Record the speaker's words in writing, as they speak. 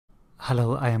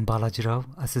Hello, I am Balaji Rao,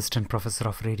 Assistant Professor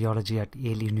of Radiology at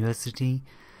Yale University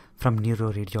from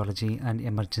Neuroradiology and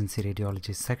Emergency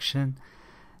Radiology section.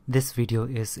 This video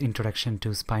is Introduction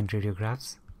to Spine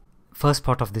Radiographs. First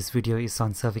part of this video is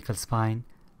on cervical spine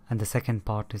and the second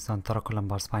part is on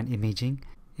thoracolumbar spine imaging.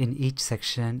 In each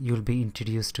section, you will be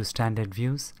introduced to standard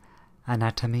views,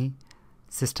 anatomy,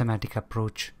 systematic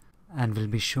approach, and will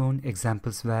be shown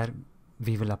examples where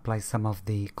we will apply some of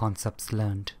the concepts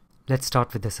learned. Let's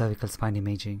start with the cervical spine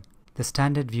imaging. The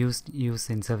standard views used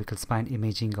in cervical spine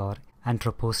imaging are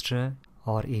anteroposterior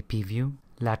or AP view,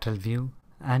 lateral view,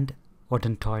 and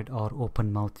odontoid or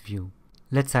open mouth view.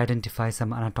 Let's identify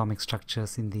some anatomic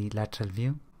structures in the lateral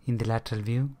view. In the lateral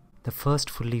view, the first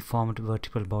fully formed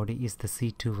vertebral body is the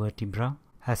C2 vertebra.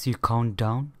 As you count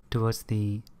down towards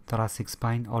the thoracic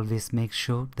spine, always make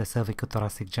sure the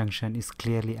cervicothoracic junction is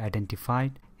clearly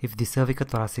identified. If the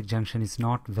cervicothoracic junction is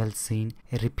not well seen,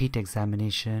 a repeat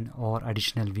examination or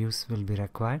additional views will be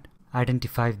required.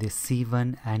 Identify the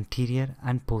C1 anterior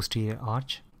and posterior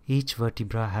arch. Each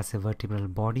vertebra has a vertebral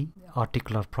body,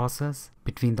 articular process.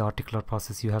 Between the articular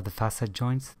process you have the facet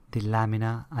joints, the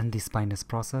lamina and the spinous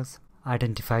process.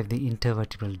 Identify the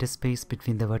intervertebral disc space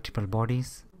between the vertebral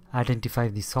bodies. Identify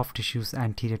the soft tissues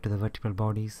anterior to the vertebral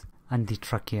bodies and the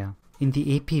trachea. In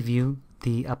the AP view,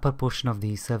 the upper portion of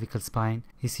the cervical spine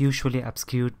is usually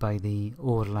obscured by the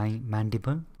overlying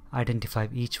mandible. Identify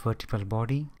each vertebral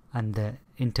body and the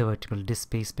intervertebral disc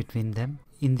space between them.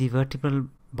 In the vertebral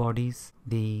bodies,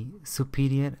 the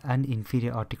superior and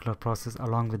inferior articular process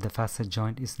along with the facet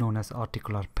joint is known as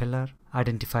articular pillar.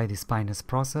 Identify the spinous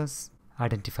process.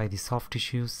 Identify the soft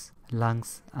tissues,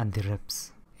 lungs, and the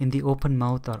ribs. In the open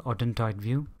mouth or odontoid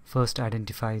view, first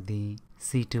identify the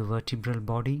C2 vertebral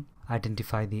body.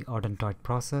 Identify the odontoid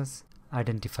process,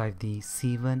 identify the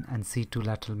C1 and C2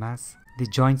 lateral mass. The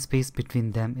joint space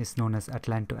between them is known as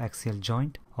atlantoaxial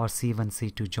joint or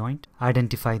C1-C2 joint.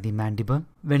 Identify the mandible.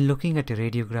 When looking at a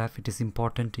radiograph, it is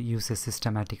important to use a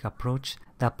systematic approach.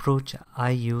 The approach I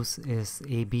use is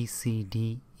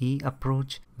ABCDE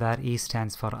approach, where A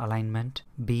stands for alignment,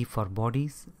 B for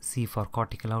bodies, C for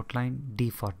cortical outline, D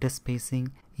for disc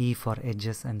spacing, E for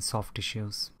edges and soft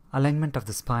tissues. Alignment of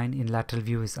the spine in lateral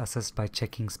view is assessed by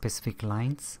checking specific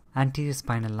lines. Anterior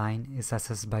spinal line is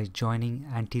assessed by joining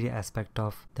anterior aspect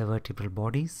of the vertebral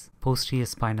bodies. Posterior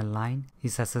spinal line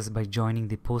is assessed by joining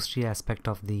the posterior aspect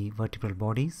of the vertebral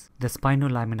bodies. The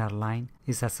spinolaminar line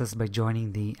is assessed by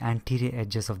joining the anterior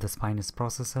edges of the spinous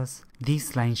processes.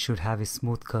 These lines should have a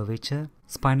smooth curvature.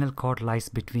 Spinal cord lies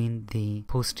between the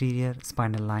posterior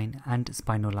spinal line and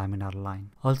spinolaminar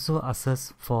line. Also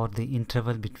assess for the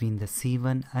interval between the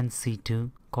C1 and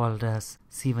C2 called as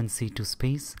C1-C2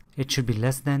 space. It should be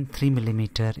less than 3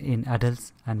 mm in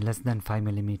adults and less than 5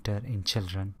 mm in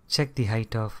children. Check the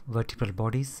height of vertebral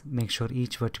bodies. Make sure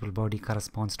each vertebral body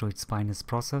corresponds to its spinous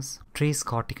process. Trace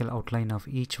cortical outline of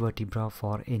each vertebra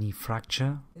for any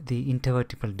fracture. The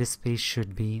intervertebral disc space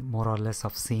should be more or less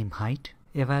of same height.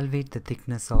 Evaluate the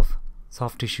thickness of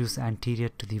soft tissues anterior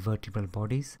to the vertebral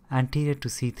bodies. Anterior to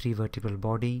C3 vertebral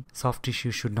body, soft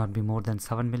tissue should not be more than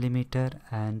 7 mm,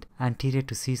 and anterior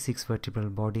to C6 vertebral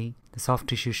body, the soft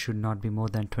tissue should not be more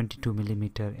than 22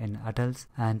 mm in adults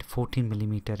and 14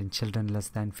 mm in children less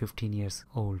than 15 years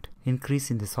old. Increase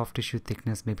in the soft tissue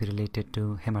thickness may be related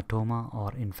to hematoma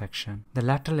or infection. The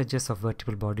lateral edges of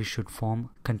vertebral body should form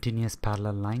continuous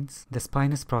parallel lines. The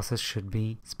spinous process should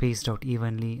be spaced out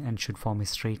evenly and should form a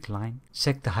straight line.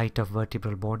 Check the height of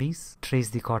vertebral bodies. Trace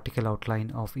the cortical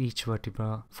outline of each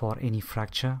vertebra for any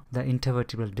fracture. The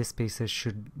intervertebral disc spaces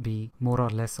should be more or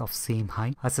less of same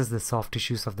height. Assess the soft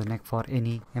tissues of the neck for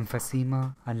any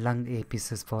emphysema and lung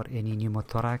apices for any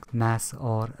pneumothorax, mass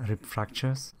or rib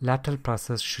fractures. Lateral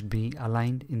process should be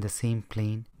aligned in the same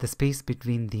plane. The space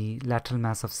between the lateral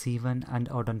mass of C1 and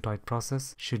odontoid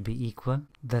process should be equal.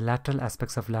 The lateral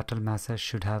aspects of lateral masses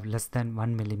should have less than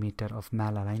 1 mm of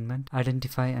malalignment.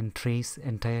 Identify and trace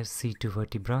entire C2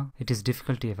 vertebra. It is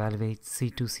difficult to evaluate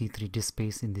C2-C3 disc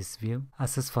space in this view.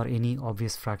 Assess for any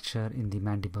obvious fracture in the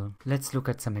mandible. Let's look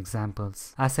at some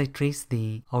examples. As I trace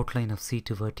the outline of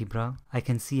C2 vertebra, I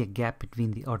can see a gap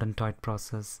between the odontoid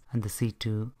process and the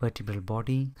C2 vertebral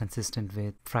body consistent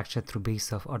with fracture through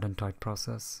base of odontoid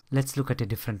process. Let's look at a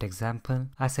different example.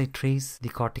 As I trace the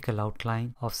cortical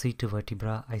outline of C2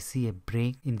 vertebra, I see a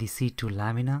break in the C2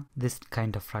 lamina. This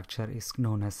kind of fracture is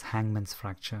known as Hangmans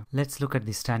Fracture. Let's look at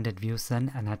the standard views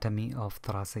and anatomy of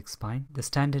thoracic spine. The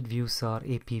standard views are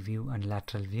AP view and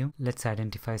lateral view. Let's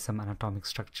identify some anatomic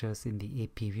structures in the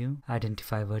AP view.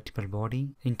 Identify vertebral body,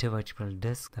 intervertebral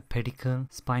disc, the pedicle,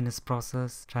 spinous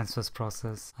process, transverse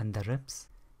process, and the ribs.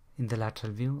 In the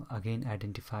lateral view, again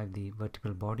identify the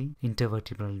vertebral body,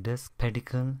 intervertebral disc,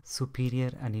 pedicle,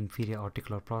 superior and inferior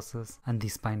articular process, and the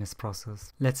spinous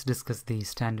process. Let's discuss the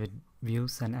standard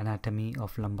views and anatomy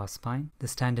of lumbar spine. The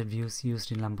standard views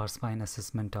used in lumbar spine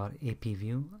assessment are AP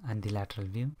view and the lateral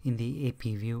view. In the AP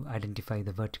view, identify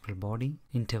the vertebral body,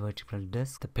 intervertebral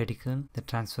disc, the pedicle, the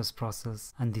transverse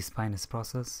process, and the spinous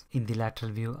process. In the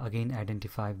lateral view, again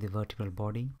identify the vertebral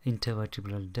body,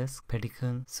 intervertebral disc,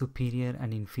 pedicle, superior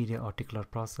and inferior articular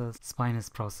process, spinous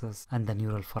process, and the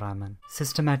neural foramen.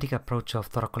 Systematic approach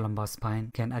of thoracolumbar spine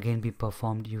can again be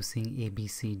performed using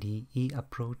ABCDE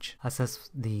approach. Assess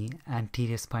the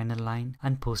anterior spinal line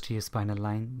and posterior spinal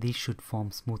line. These should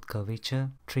form smooth curvature.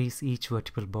 Trace each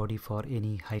vertebral body for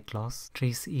any height loss.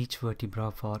 Trace each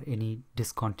vertebra for any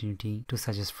discontinuity to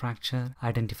suggest fracture.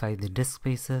 Identify the disc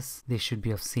spaces. They should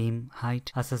be of same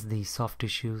height. Assess the soft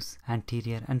tissues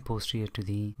anterior and posterior to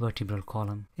the vertebral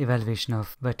column. Evaluation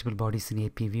of vertebral bodies in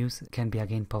AP views can be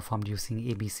again performed using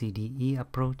ABCDE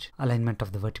approach. Alignment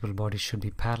of the vertebral body should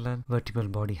be parallel. Vertebral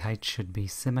body height should be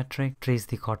symmetric. Trace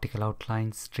the cortical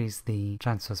outlines. Trace the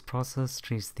transverse process,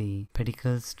 trace the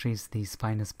pedicles, trace the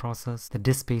spinous process. The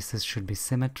disc spaces should be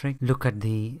symmetric. Look at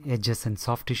the edges and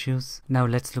soft tissues. Now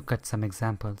let's look at some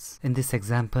examples. In this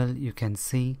example, you can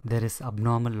see there is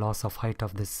abnormal loss of height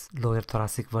of this lower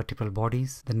thoracic vertebral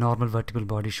bodies. The normal vertebral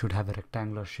body should have a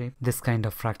rectangular shape. This kind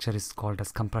of fracture is called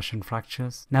as compression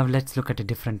fractures. Now let's look at a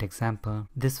different example.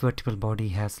 This vertebral body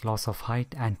has loss of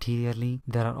height anteriorly.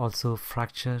 There are also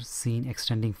fractures seen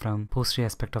extending from posterior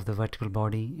aspect of the vertebral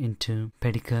body into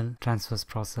pedicle, transverse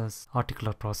process,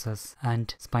 articular process,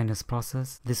 and spinous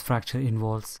process. This fracture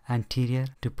involves anterior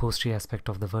to posterior aspect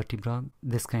of the vertebra.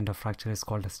 This kind of fracture is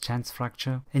called as chance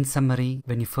fracture. In summary,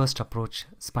 when you first approach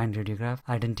spine radiograph,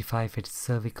 identify if it's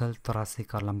cervical,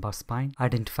 thoracic, or lumbar spine.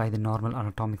 Identify the normal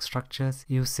anatomic structures.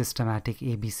 Use systematic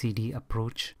ABCD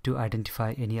approach to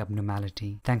identify any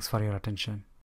abnormality. Thanks for your attention.